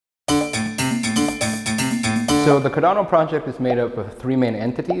So the Cardano project is made up of three main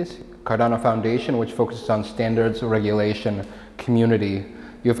entities. Cardano Foundation, which focuses on standards, regulation, community.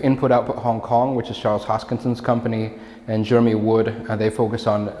 You have Input Output Hong Kong, which is Charles Hoskinson's company, and Jeremy Wood. They focus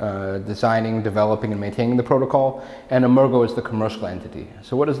on designing, developing, and maintaining the protocol. And Emergo is the commercial entity.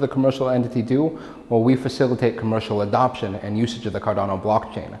 So what does the commercial entity do? Well, we facilitate commercial adoption and usage of the Cardano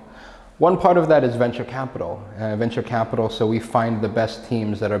blockchain. One part of that is venture capital. So we find the best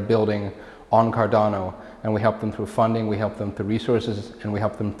teams that are building on Cardano, and we help them through funding, we help them through resources, and we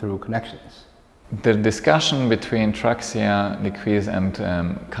help them through connections. The discussion between Traxia, Liquiz and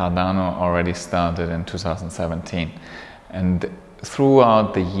Cardano already started in 2017. And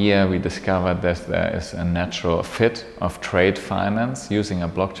throughout the year we discovered that there is a natural fit of trade finance, using a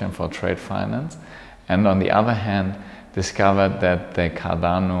blockchain for trade finance. And on the other hand, discovered that the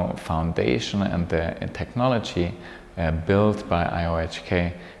Cardano Foundation and the technology built by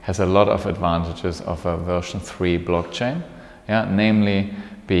IOHK has a lot of advantages of a version 3 blockchain, namely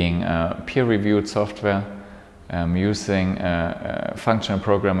being peer-reviewed software, using functional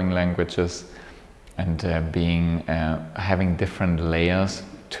programming languages, and having different layers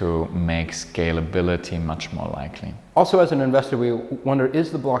to make scalability much more likely. Also, as an investor, we wonder,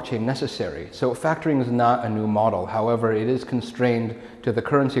 is the blockchain necessary? So factoring is not a new model. However, it is constrained to the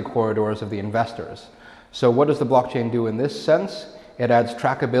currency corridors of the investors. So what does the blockchain do in this sense? It adds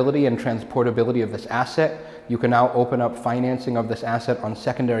trackability and transportability of this asset. You can now open up financing of this asset on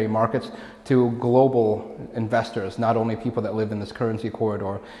secondary markets to global investors, not only people that live in this currency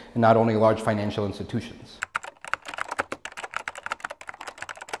corridor, and not only large financial institutions.